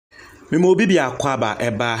Mimo bibi akwaba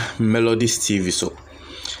eba Melodies TV so.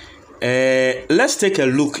 Let's take a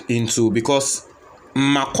look into, because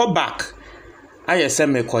mako back I say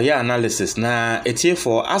me koya analysis na etie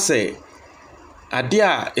for ase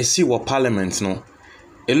adia esi wo parliament no.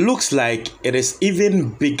 It looks like it is even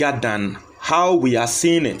bigger than how we are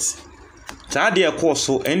seeing it. So adia course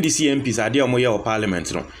so NDC MPs adia omoye wo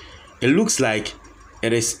parliament no. It looks like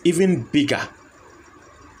it is even bigger.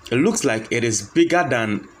 It looks like it is bigger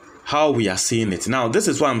than how we are seeing it. Now, this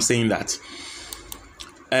is why I'm saying that.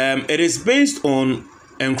 It is based on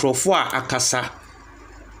Nkrofo Akasa,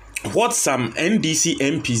 what some NDC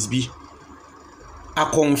MPs be a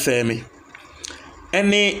confirming.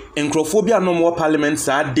 Any Nkrophobia no more parliament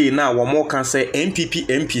that day now, one more can say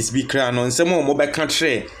MPs be crowned on some more mobile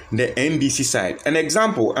country, the NDC side. An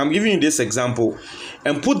example, I'm giving you this example,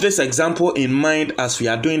 and put this example in mind as we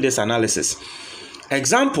are doing this analysis.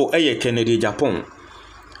 Example, Kennedy Japan.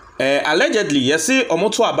 Allegedly, yes,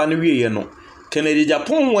 Omoto Abaniwi no. Kennedy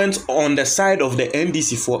Japan went on the side of the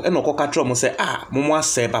NDC for Enokokatro say, Momo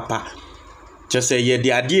se papa. Just say ye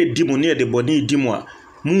the idea dimo near the body dimo.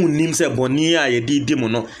 Mu nim se boni a ye di dimo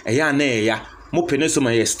no. Eya na eya. Mo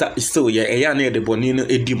penesoma ye still ye eya na the boni no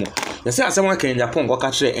edimo. You say someone Kennedy Japan go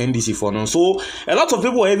catch NDC for no. So a lot of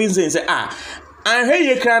people are even saying say and hey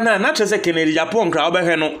ye kra na not just Kennedy Japan kra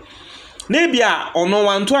obehwe no. Nebia ono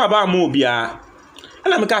wanto aba mo bia.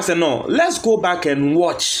 And I'm say no, let's go back and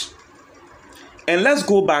watch. And let's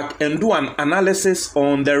go back and do an analysis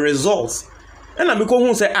on the results. And I'm going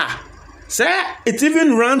to say, say it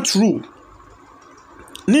even ran through.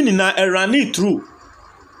 Nini na ran it through.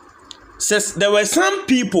 Says there were some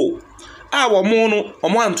people,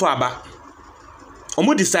 omo anto aba.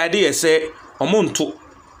 Omo decided say omo nto.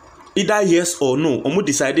 Either yes or no, omo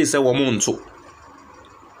decided say omo nto.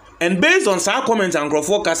 And based on some comments and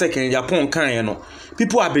Nkrofo kase Kennedy Japan kan no,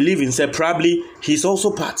 people are believing say probably he's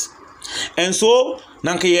also part. And so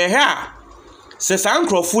nanke ye ha se san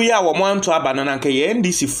Nkrofo ya wo manto aba na nanke ye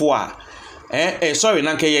NDC fo a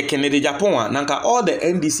nanke ye Kennedy Japan nanka all the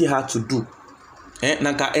NDC had to do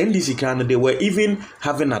nanka NDC kan they were even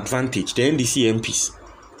having advantage, the NDC MPs.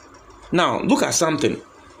 Now look at something.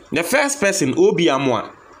 The first person Obi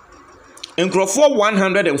Amwa Nkrofo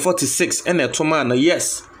 146 and a toma na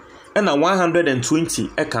yes and a 120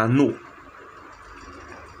 eka no.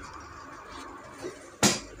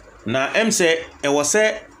 Na say e was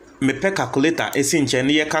say me pe calculator esi nche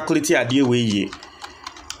ne ye calculate ade we ye.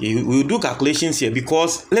 We will do calculations here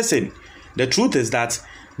because listen, the truth is that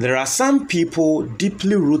there are some people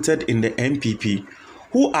deeply rooted in the MPP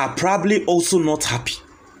who are probably also not happy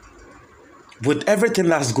with everything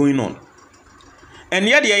that's going on. And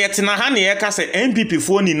yet yetina ha ne ye ka say MPP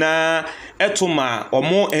for ni na etoma or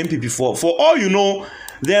more MPP for all you know,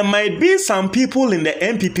 there might be some people in the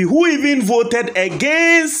MPP who even voted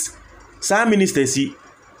against some ministers.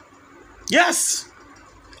 Yes.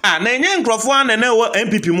 Na nye Nkrofo an na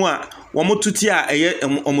MPP mu a wo motuti a eye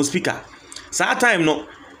omo speaker. Sa time no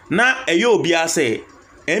na eye obi a say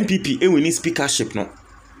MPP win speakership no.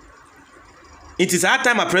 It is our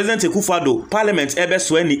time a President Akufo-Addo Parliament ebe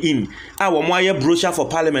swear in wo mo aye brochure for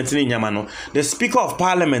Parliament ni nyama no. The Speaker of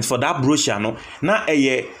Parliament for that brochure no na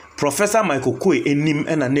eye Professor Michael Kwe enim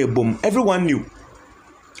na ebom. Everyone knew.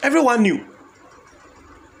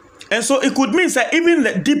 And so it could mean that even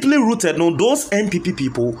the deeply rooted, those MPP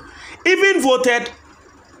people even voted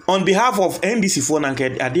on behalf of NDC for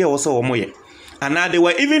Nanked Ade also Omoye. And now they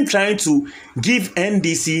were even trying to give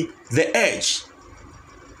NDC the edge.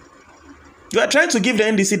 They are trying to give the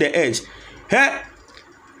NDC the edge. Hey,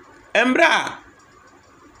 Embra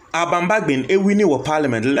Abambagbin winning wa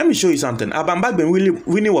parliament. Let me show you something. Abambagbin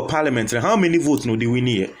winning wa parliament. How many votes no they win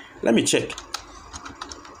here? Let me check.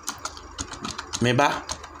 Meba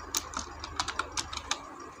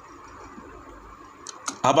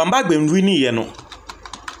Abambagbin winning here no.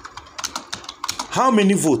 How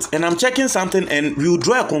many votes? And I'm checking something and we'll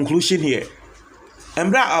draw a conclusion here.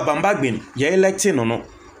 Embra Abambagbin ye electing or no?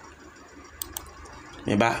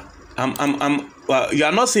 Meba you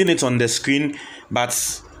are not seeing it on the screen,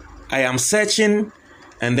 but I am searching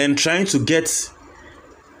and then trying to get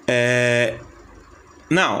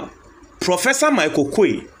now Professor Michael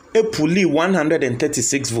Kwe pulled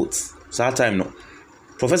 136 votes. So that time no.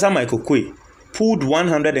 Professor Michael Kwe pulled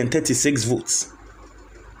 136 votes.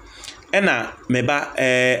 Ena meba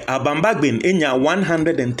Abambagbin enya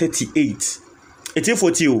 138. Eti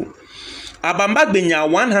 40. Abambagbin nya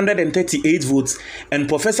 138 votes and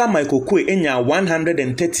Professor Michael Kwe enya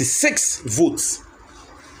 136 votes.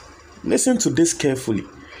 Listen to this carefully.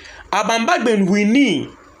 Abambagbin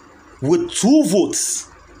winning with 2 votes.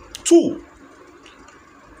 2.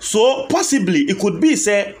 So possibly it could be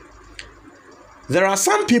say there are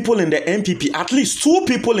some people in the MPP, at least 2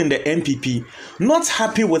 people in the MPP, not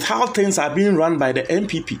happy with how things are being run by the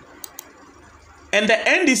MPP. And the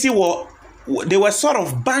NDC were sort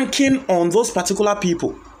of banking on those particular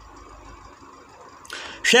people.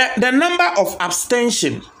 Share the number of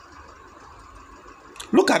abstention.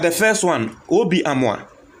 Look at the first one, Obi Amwa.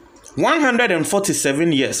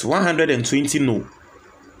 147 yes, 120 no.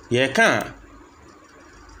 Yeah, can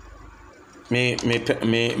me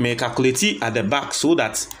calculate it at the back so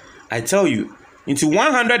that I tell you into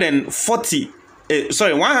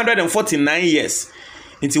 149 years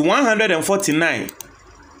into 149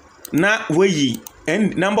 na we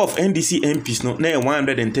and number of NDC MPs no na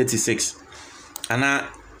 136 and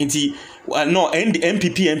into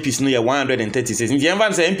MPP MPs no 136 if you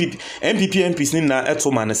ever say MPP MPs ni na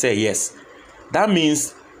eto man say yes, that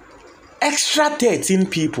means extra 13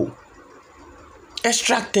 people.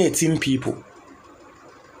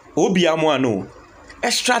 Obi Amwa no.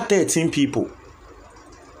 Extra 13 people.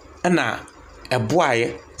 And now a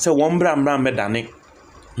boy say one bram medane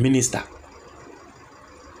minister.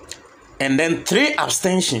 And then 3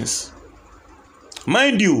 abstentions.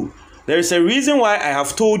 Mind you, there is a reason why I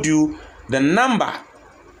have told you the number,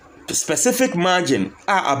 specific margin,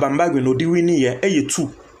 abambagwe no diwini ye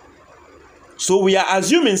 2. So we are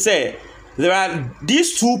assuming say there are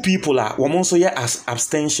these 2 people are also here as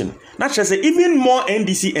abstention. Not just say even more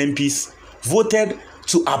NDC MPs voted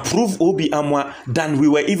to approve Obi Amwa than we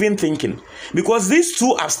were even thinking. Because these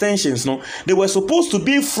 2 abstentions, no, they were supposed to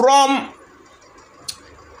be from,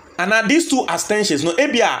 and these 2 abstentions, no,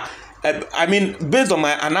 I mean, based on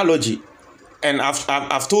my analogy, and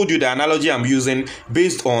I've told you the analogy I'm using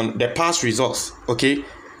based on the past results, okay?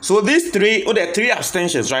 So these 3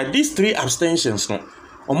 abstentions, right? These 3 abstentions, no.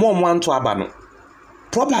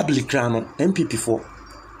 Probably crano MPP4.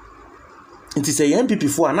 It is a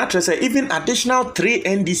MPP4 and not say even additional 3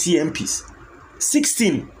 NDC MPs.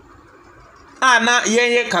 16. Na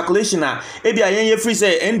ye calculation ye free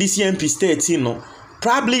say NDC MPs 13 no.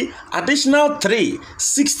 Probably additional 3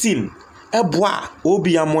 16. Eboa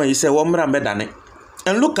Obi Amwa is a womra medane.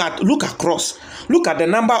 And look across. Look at the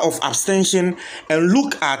number of abstention and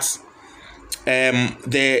look at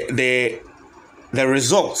the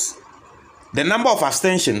results. The number of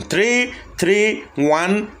abstention 3 3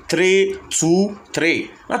 1 3 2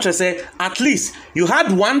 3. Not to say at least you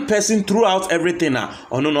had one person throughout everything. No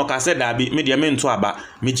I said that be media men to about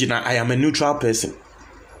Mijina. I am a neutral person.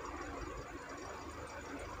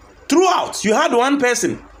 Throughout you had one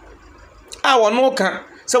person. No can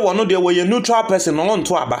say no there were a neutral person on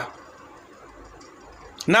to about.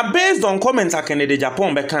 Now, based on comments at Kennedy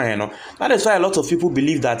Japan, that is why a lot of people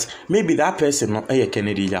believe that maybe that person not a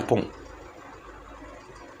Kennedy Japan.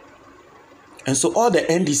 And so all the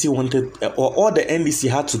NDC wanted, or all the NDC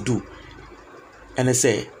had to do, and they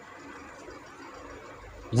say,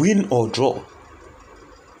 win or draw.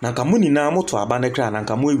 Nankamuni na moto abanekra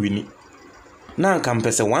nankamwe wini.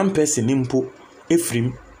 Nankampese one person impo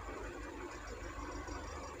Ephraim.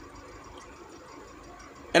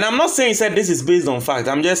 And I'm not saying said this is based on fact.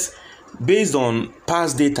 I'm just based on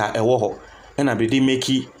past data and I be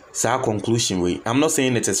making sa conclusion way. I'm not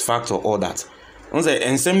saying it is fact or all that. On say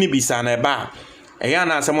ensem ni bisa na ba. Eya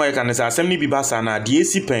na asemo e kan say asem ni bi ba sa na de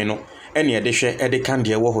esi pen no ene e de hwe e de kan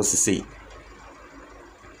de wo ho sesei.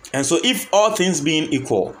 And so if all things being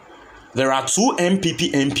equal, there are 2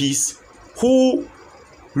 MPP MPs who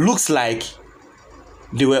looks like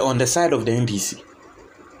they were on the side of the NDC.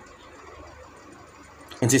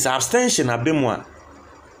 And this abstention abemwa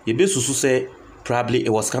yebesusu say probably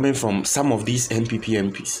it was coming from some of these MPP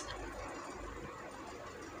MPs.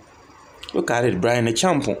 Look at it, Brian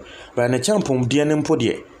Champon DNMpo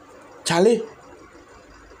de Charlie.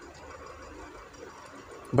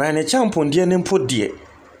 Brian Champon DNMpo de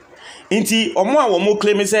Inti omo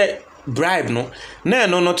claim say bribe no.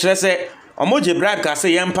 No say omo je bribe ka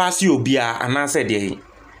say yam pass you bia and answer there.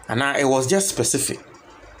 And it was just specific.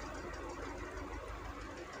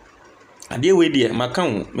 And the way there, my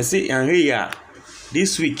count, me say, and here,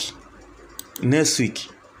 this week, next week,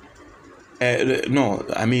 no,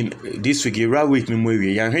 I mean this week, right week, no more.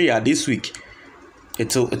 And here, this week,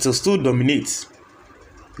 it'll still dominate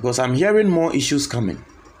because I'm hearing more issues coming,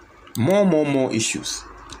 more issues,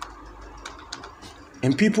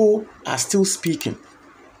 and people are still speaking.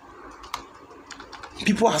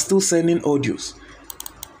 People are still sending audios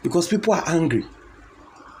because people are angry.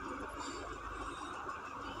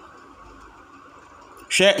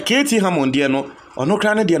 Katie Hammond no or no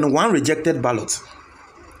crane no 1 rejected ballot.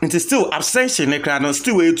 It is still abstention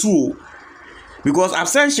still a 2 because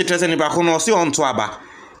abstention trust any back no see on to aba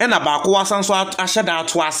ɛna baako wasan so ahyɛ da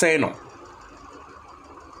ato asɛn no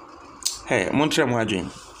hey montrɛ mo adwen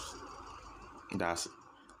that's